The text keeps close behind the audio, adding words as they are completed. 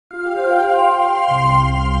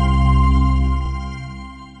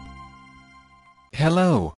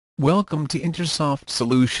Hello, welcome to Intersoft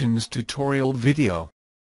Solutions tutorial video.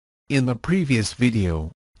 In the previous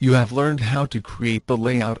video, you have learned how to create the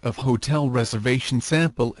layout of hotel reservation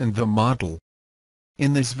sample and the model.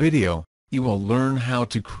 In this video, you will learn how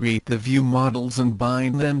to create the view models and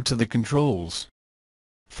bind them to the controls.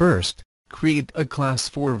 First, create a class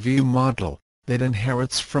for view model that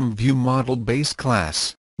inherits from view model base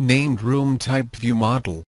class, named room type view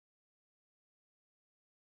model.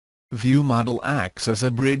 View model acts as a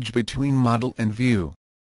bridge between model and view.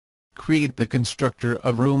 Create the constructor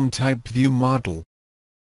of room type view model.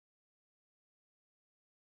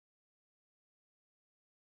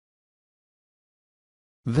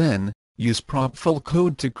 Then, use propful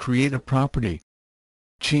code to create a property.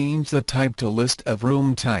 Change the type to list of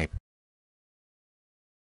room type.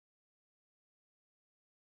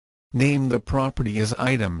 Name the property as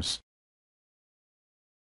items.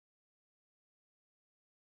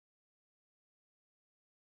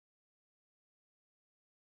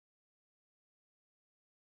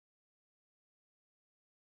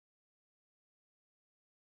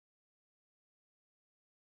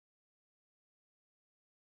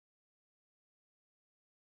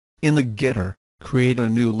 In the getter, create a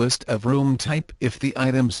new list of room type if the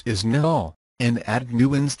items is null, and add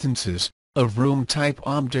new instances of room type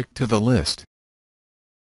object to the list.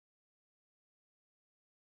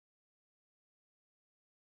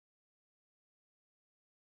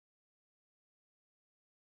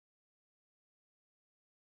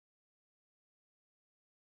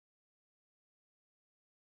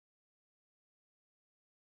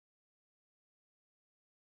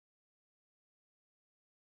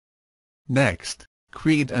 Next,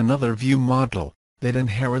 create another view model that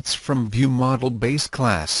inherits from view model base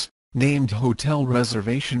class, named Hotel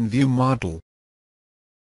Reservation View Model.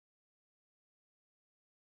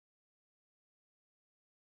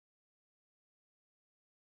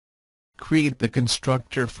 Create the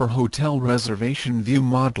constructor for Hotel Reservation View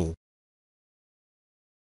Model.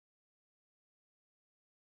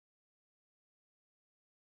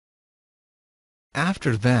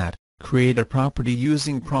 After that, create a property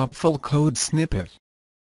using propful code snippet.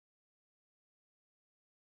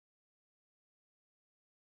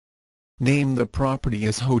 Name the property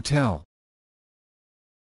as hotel.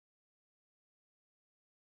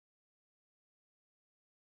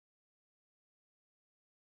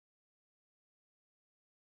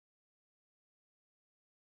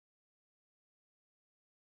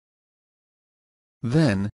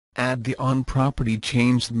 Then, add the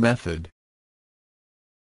onPropertyChanged method.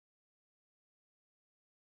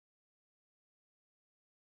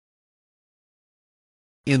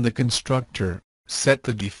 In the constructor, set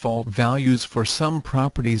the default values for some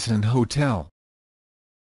properties in hotel.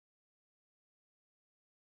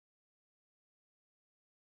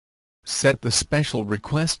 Set the special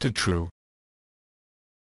request to true.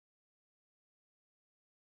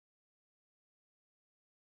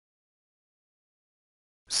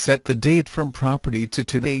 Set the date from property to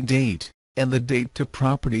today date, and the date to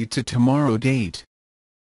property to tomorrow date.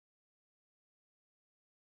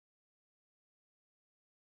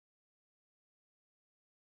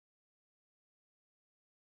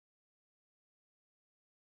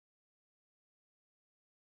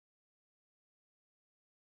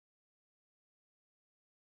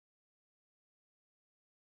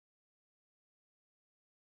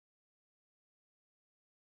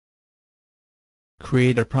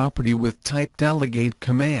 Create a property with type delegate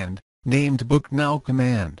command, named bookNow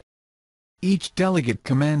command. Each delegate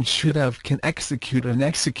command should have canExecute and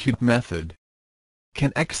execute method.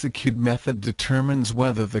 CanExecute method determines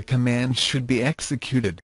whether the command should be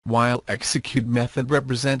executed, while execute method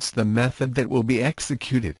represents the method that will be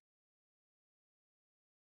executed.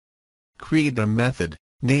 Create a method,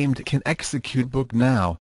 named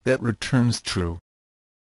canExecuteBookNow, that returns true.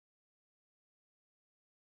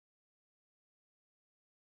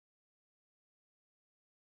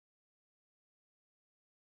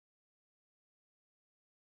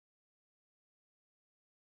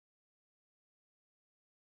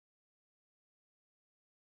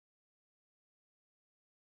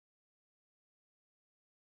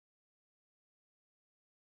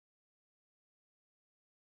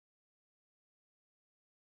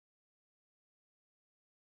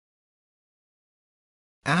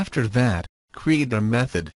 After that, create a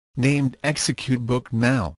method, named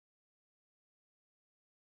executeBookNow.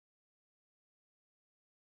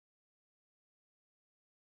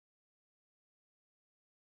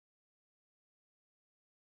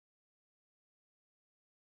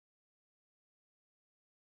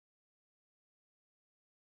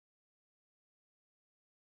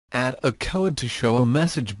 Add a code to show a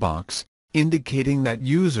message box, indicating that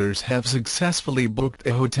users have successfully booked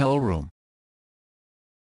a hotel room.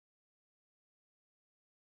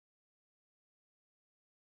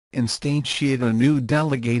 Instantiate a new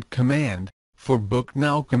delegate command for Book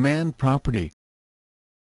Now command property.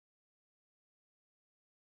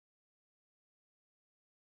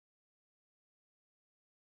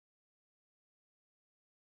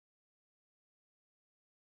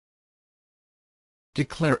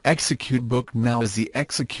 Declare execute book now as the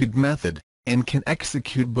execute method, and can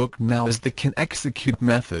execute book now as the can execute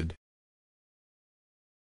method.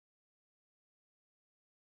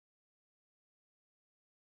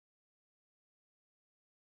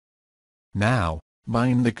 Now,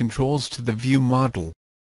 bind the controls to the view model.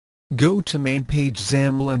 Go to main page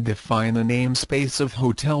XAML and define a namespace of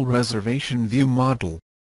Hotel Reservation View Model.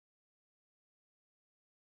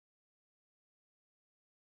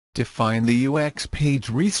 Define the UX page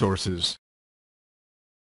resources.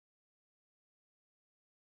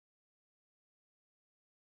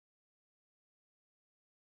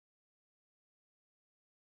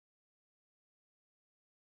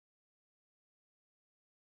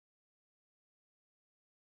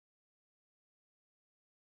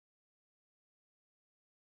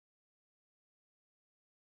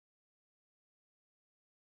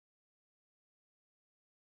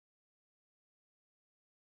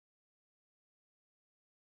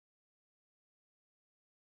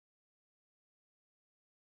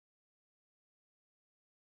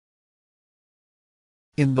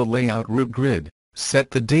 In the Layout root grid,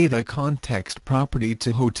 set the Data Context property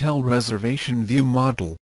to Hotel Reservation View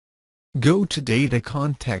Model. Go to Data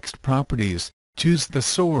Context Properties, choose the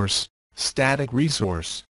source, Static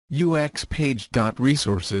Resource,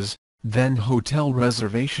 UXPage.Resources, then Hotel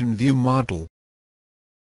Reservation View Model.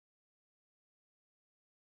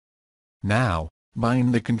 Now,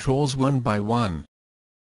 bind the controls one by one.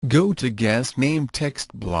 Go to Guest Name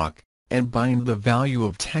text block, and bind the value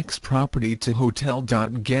of text property to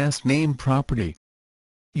hotel.guestName property.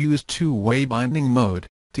 Use two-way binding mode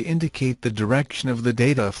to indicate the direction of the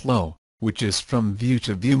data flow, which is from view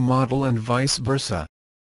to view model and vice versa.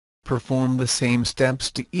 Perform the same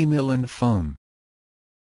steps to email and phone.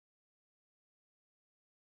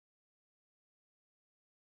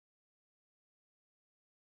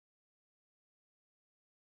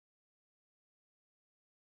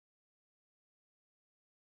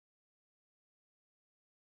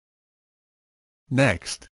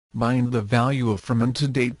 Next, bind the value of from and to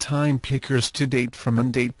date time pickers to date from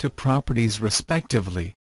and date to properties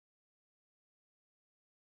respectively.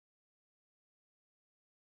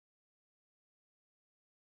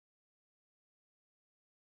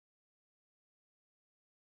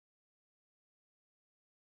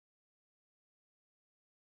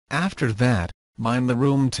 After that, bind the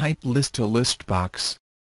room type list to ListBox.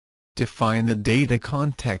 Define the data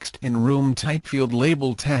context in room type field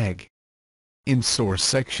label tag. In source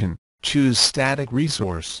section, choose static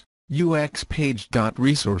resource,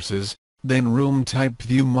 UXPage.Resources, then room type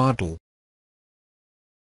view model.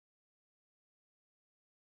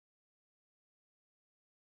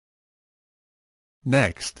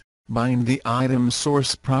 Next, bind the item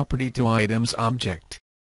source property to items object.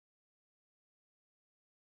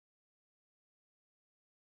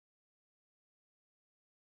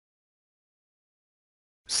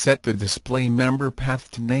 Set the display member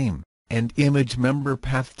path to name, and image member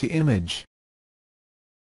path to image.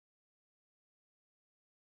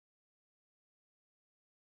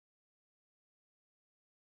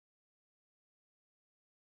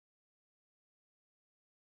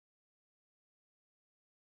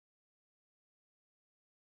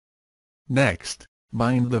 Next,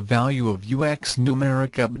 bind the value of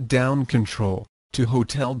UXNumericUpDown control to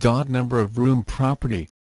hotel.number-of-room property.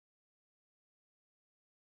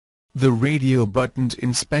 The radio buttons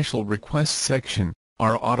in Special Request section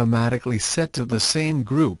are automatically set to the same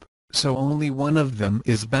group, so only one of them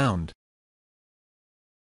is bound.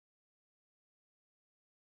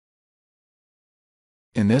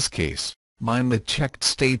 In this case, bind the checked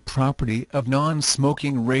state property of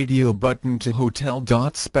non-smoking radio button to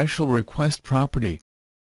hotel.specialRequest property.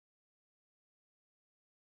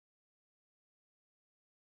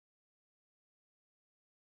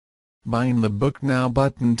 Bind the Book Now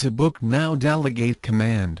button to Book Now delegate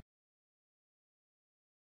command.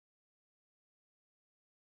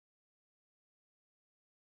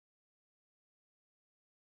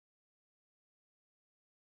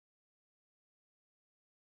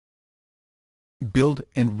 Build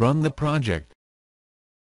and run the project.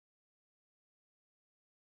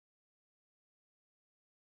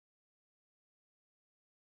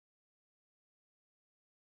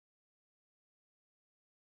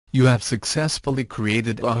 You have successfully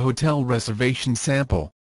created a hotel reservation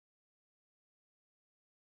sample.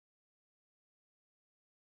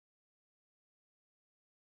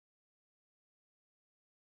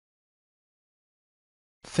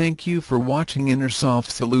 Thank you for watching Intersoft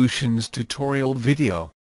Solutions tutorial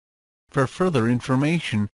video. For further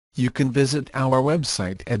information, you can visit our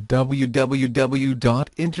website at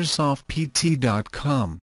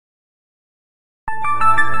www.intersoftpt.com.